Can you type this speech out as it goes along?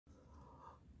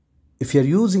If you're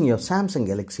using your Samsung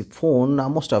Galaxy phone,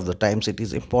 most of the times it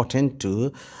is important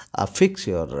to fix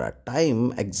your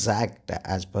time exact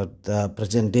as per the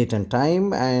present date and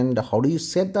time. And how do you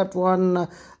set that one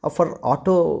for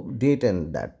auto date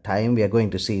and that time, we are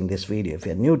going to see in this video. If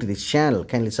you're new to this channel,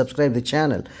 kindly subscribe the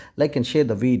channel, like and share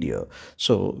the video.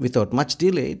 So without much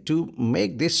delay, to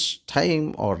make this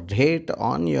time or date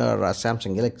on your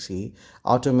Samsung Galaxy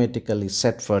automatically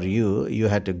set for you, you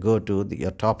have to go to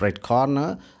your top right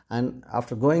corner, and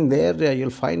after going there, you'll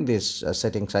find this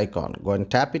settings icon. Go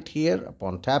and tap it here.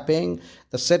 Upon tapping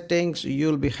the settings,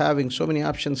 you'll be having so many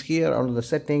options here under the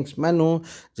settings menu.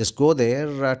 Just go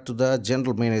there to the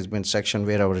general management section,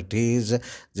 wherever it is.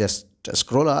 Just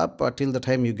scroll up till the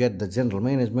time you get the general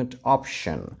management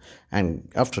option, and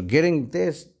after getting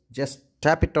this, just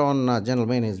tap it on general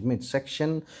management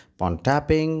section. Upon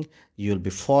tapping, you'll be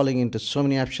falling into so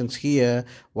many options here.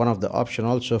 One of the option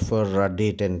also for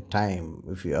date and time.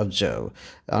 If you observe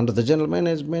under the general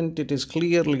management, it is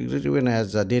clearly written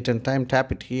as date and time.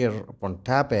 Tap it here. Upon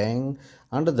tapping,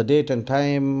 under the date and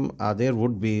time, there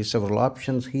would be several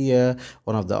options here.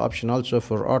 One of the option also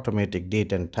for automatic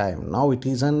date and time. Now it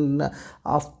is in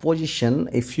off position.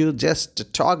 If you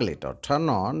just toggle it or turn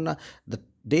on, the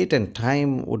date and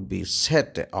time would be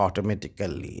set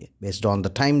automatically based on the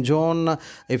time zone.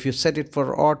 If you set it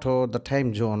for auto, the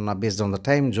time zone, based on the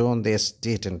time zone, this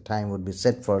date and time would be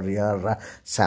set for your